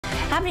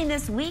Happening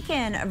this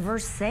weekend,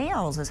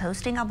 Versailles is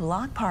hosting a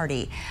block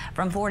party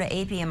from 4 to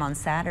 8 p.m. on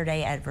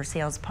Saturday at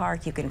Versailles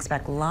Park. You can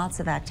expect lots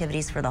of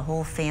activities for the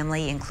whole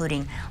family,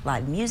 including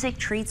live music,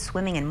 treats,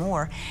 swimming, and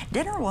more.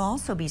 Dinner will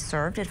also be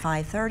served at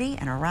 5:30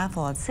 and a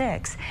raffle at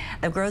 6.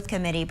 The Growth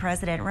Committee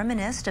president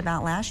reminisced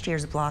about last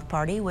year's block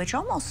party, which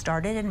almost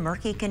started in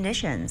murky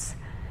conditions.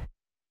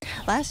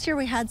 Last year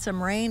we had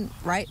some rain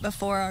right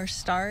before our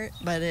start,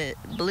 but it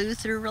blew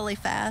through really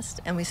fast,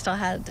 and we still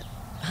had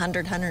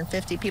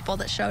 150 people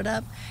that showed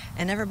up,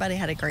 and everybody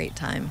had a great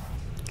time.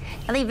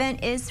 Now, the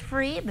event is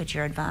free, but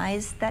you're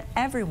advised that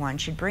everyone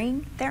should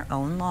bring their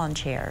own lawn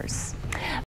chairs.